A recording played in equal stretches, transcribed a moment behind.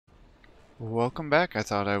Welcome back. I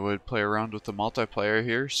thought I would play around with the multiplayer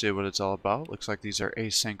here, see what it's all about. Looks like these are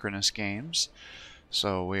asynchronous games.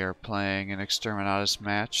 So we are playing an Exterminatus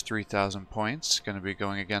match, 3,000 points. Going to be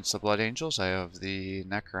going against the Blood Angels. I have the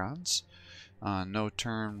Necrons. No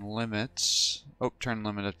turn limits. Oh, turn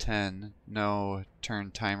limit of 10. No turn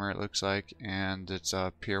timer, it looks like. And it's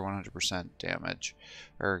a pure 100% damage,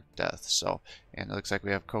 or death. So, and it looks like we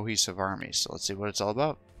have cohesive armies. So let's see what it's all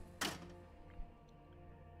about.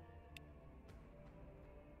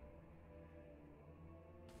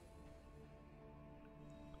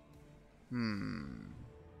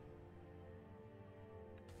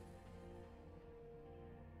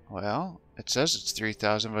 Well, it says it's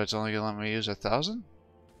 3,000, but it's only gonna let me use 1,000?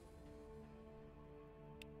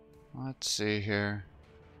 Let's see here.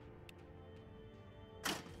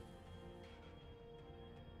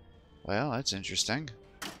 Well, that's interesting.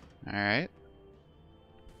 Alright.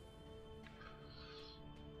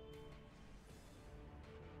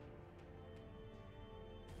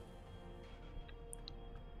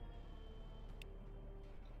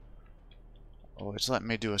 Oh, it's letting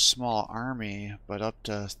me do a small army, but up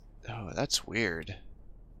to... Oh, that's weird.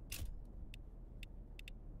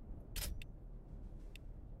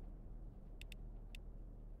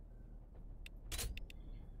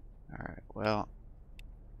 Alright, well...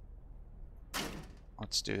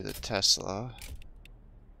 Let's do the Tesla.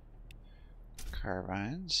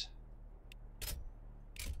 Carbines.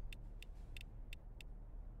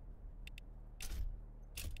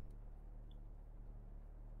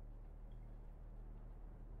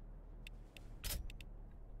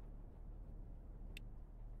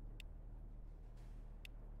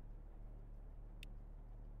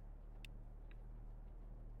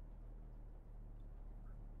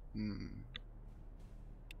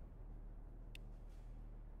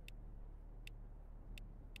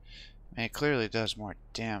 And it clearly does more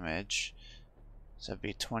damage. So it'd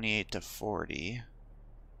be 28 to 40.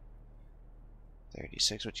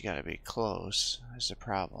 36, but you gotta be close. That's the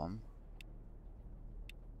problem.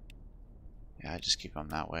 Yeah, I just keep them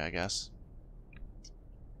that way, I guess.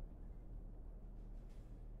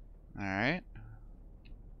 Alright.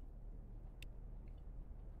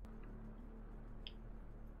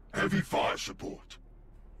 Heavy fire support.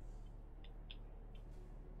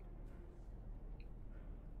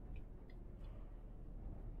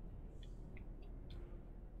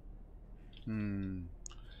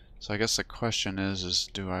 So I guess the question is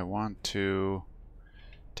do I want to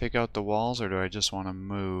take out the walls or do I just want to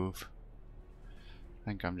move? I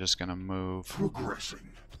think I'm just gonna move.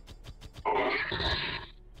 Progressing.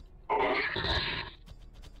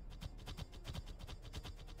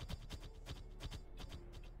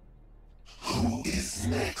 Who is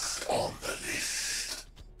next on the list?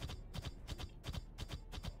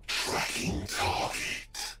 Tracking target.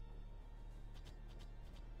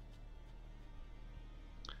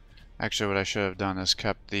 Actually, what I should have done is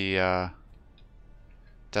kept the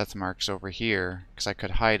death marks over here, because I could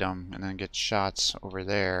hide them and then get shots over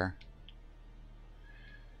there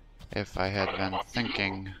if I had been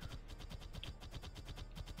thinking.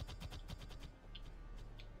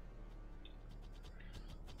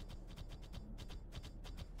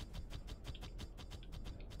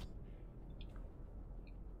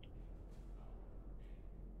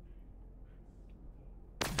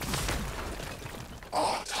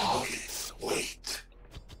 Our targets wait.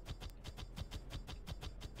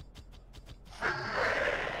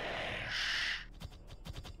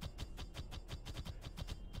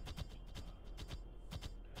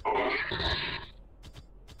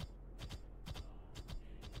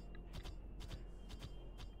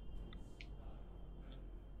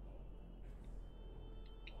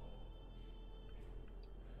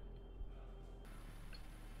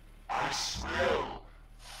 I smell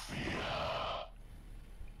fear.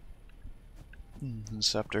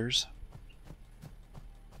 Scepters.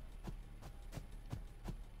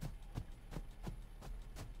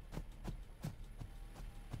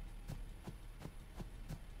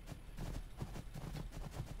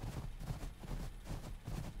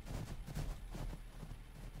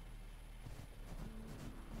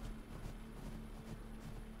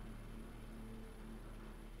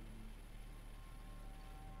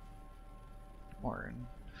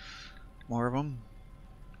 More of them.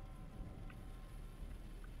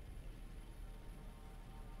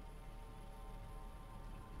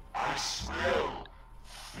 I smell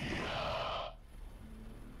fear.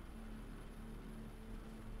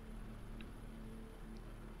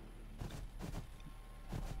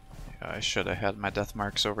 Yeah, I should have had my death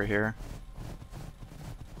marks over here.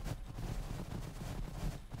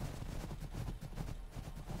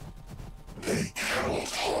 They cannot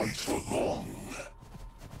harm hide for long.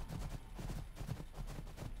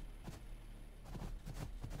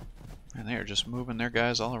 And they're just moving their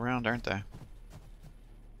guys all around, aren't they?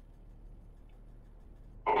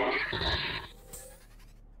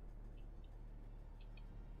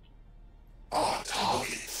 Our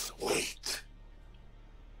targets wait.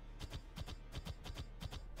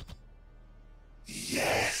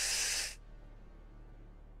 Yes.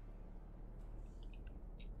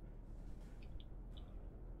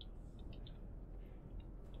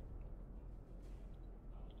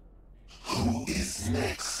 Who is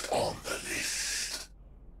next on the list?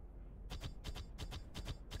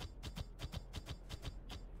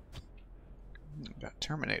 Got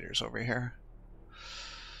Terminators over here.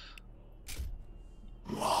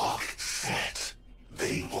 Mark set.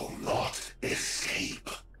 They will not escape.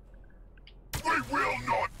 They will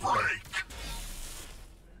not break.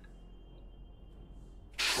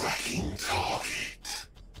 Tracking target.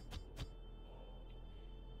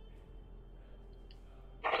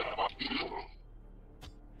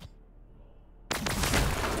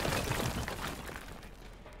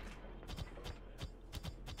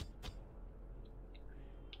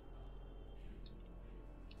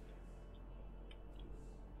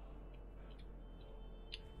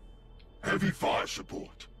 Heavy fire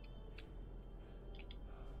support.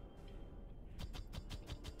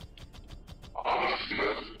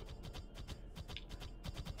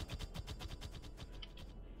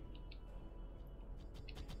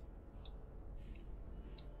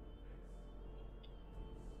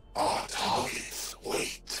 Our targets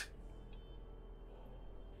wait.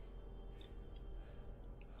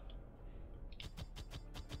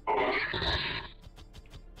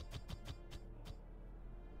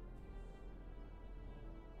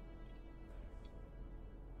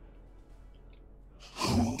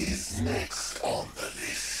 Who is next on the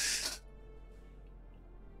list?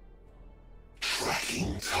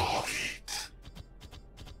 Tracking target.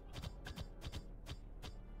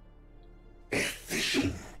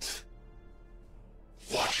 Efficient.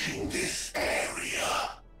 Watching this area.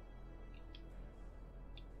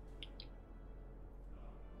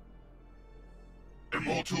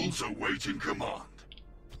 Immortals awaiting command.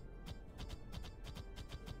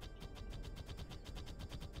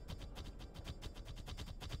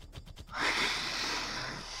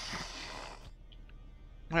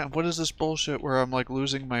 Man, what is this bullshit where I'm like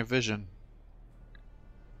losing my vision?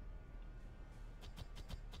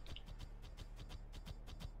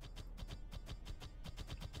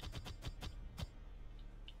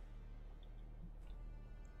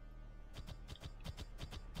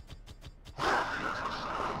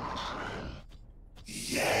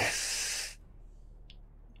 Yes.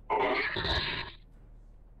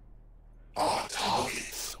 Our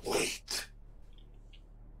targets wait.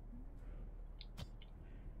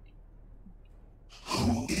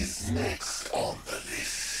 Who is next on the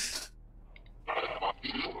list?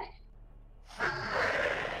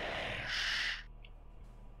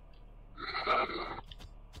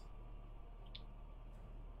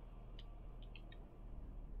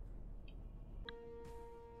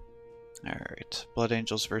 Alright, Blood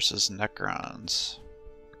Angels versus Necrons.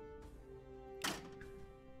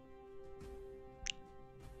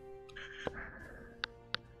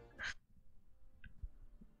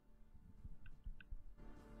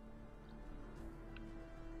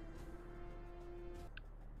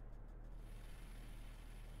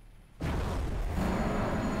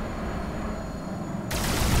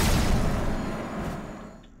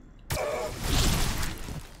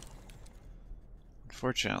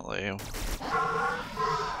 Unfortunately,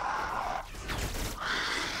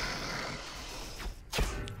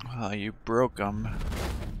 well, you broke them.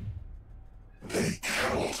 They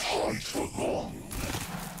cannot hide for long.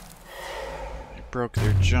 You broke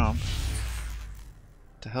their jump.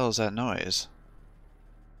 What the hell is that noise?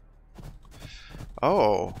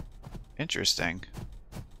 Oh, interesting.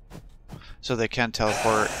 So they can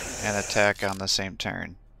teleport and attack on the same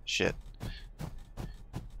turn. Shit.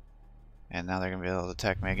 And now they're gonna be able to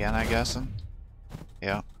attack me again, I guessing?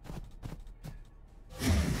 Yeah.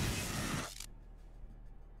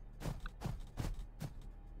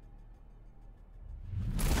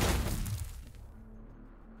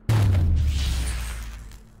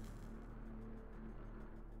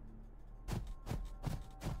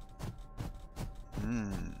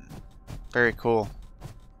 Very cool.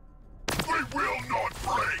 They will not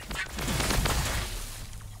break.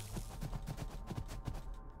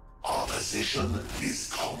 Our position is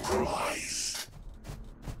compromised.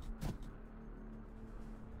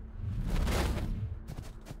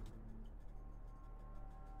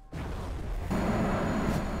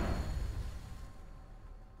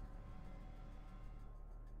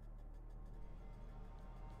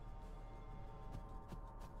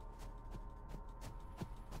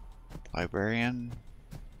 Librarian.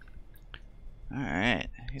 Alright,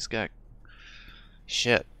 he's got...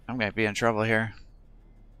 Shit, I'm gonna be in trouble here.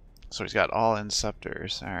 So he's got all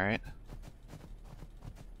Inceptors, alright.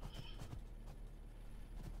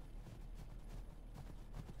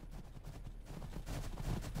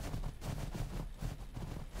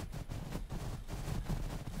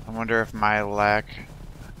 I wonder if my lack...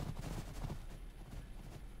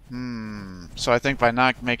 So I think by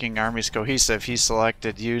not making armies cohesive, he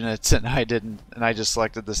selected units and I didn't, and I just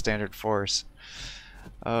selected the standard force.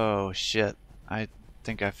 Oh shit. I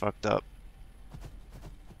think I fucked up.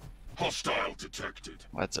 Hostile detected.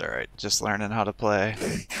 That's alright. Just learning how to play.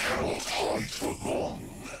 They cannot hide for long.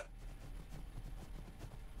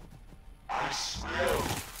 I smell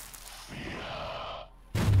fear.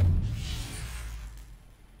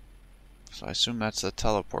 So I assume that's the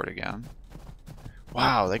teleport again.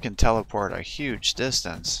 Wow, they can teleport a huge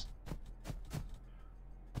distance.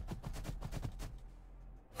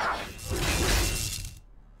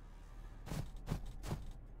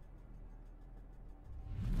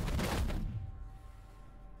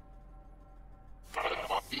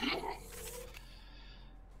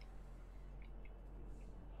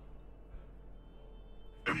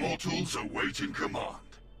 Immortals awaiting command.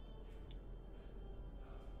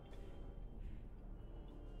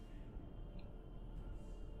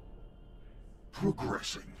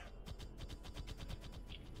 Progressing.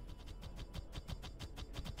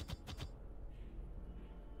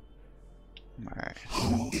 Alright.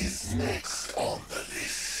 Who is next on the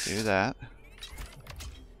list? Do that.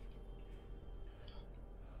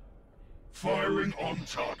 Firing on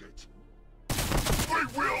target. They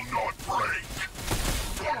will not break!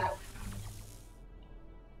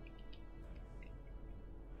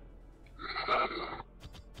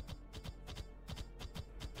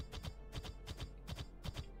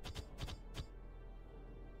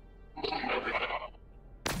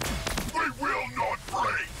 They will not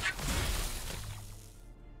break!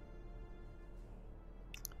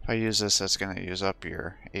 If I use this, that's going to use up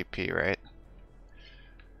your AP, right?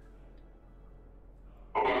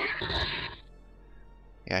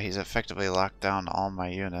 Yeah, he's effectively locked down all my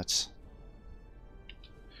units.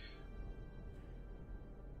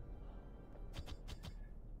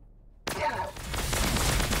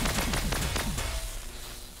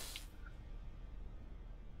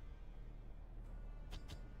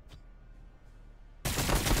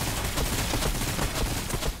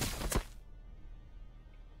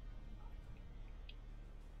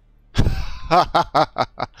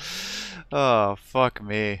 Oh, fuck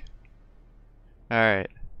me. Alright.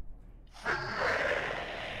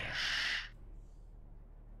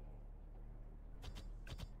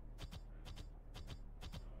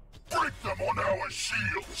 Break them on our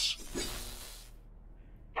shields!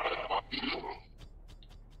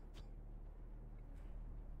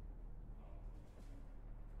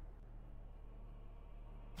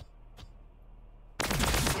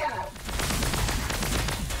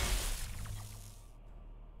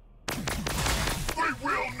 They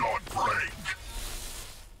will not break!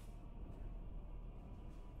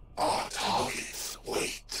 Our targets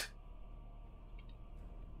wait.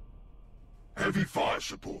 Heavy fire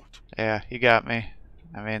support. Yeah, you got me.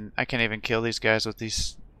 I mean, I can't even kill these guys with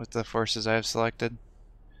the forces I have selected.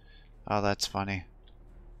 Oh, that's funny.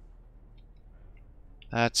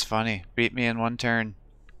 That's funny. Beat me in one turn.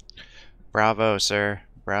 Bravo, sir.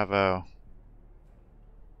 Bravo.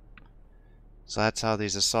 So that's how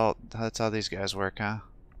these guys work, huh?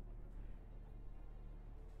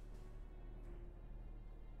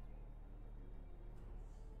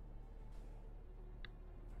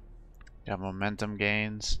 Got momentum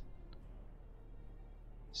gains.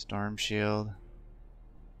 Storm shield.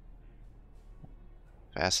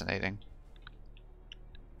 Fascinating.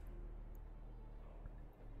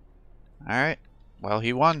 Alright. Well,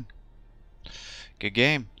 he won. Good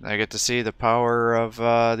game. I get to see the power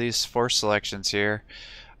of these force selections here.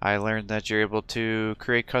 I learned that you're able to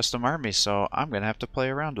create custom armies, so I'm going to have to play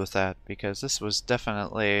around with that because this was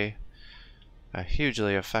definitely a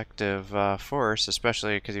hugely effective force,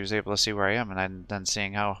 especially because he was able to see where I am and then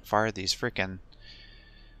seeing how far these freaking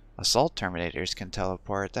assault terminators can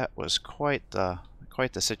teleport. That was quite the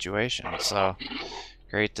situation. So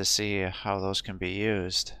great to see how those can be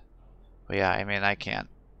used. But yeah, I mean, I can't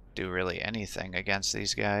do really anything against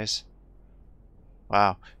these guys.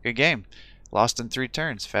 Wow, good game. Lost in 3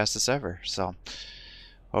 turns, fastest ever. So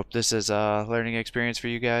hope this is a learning experience for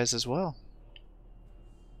you guys as well.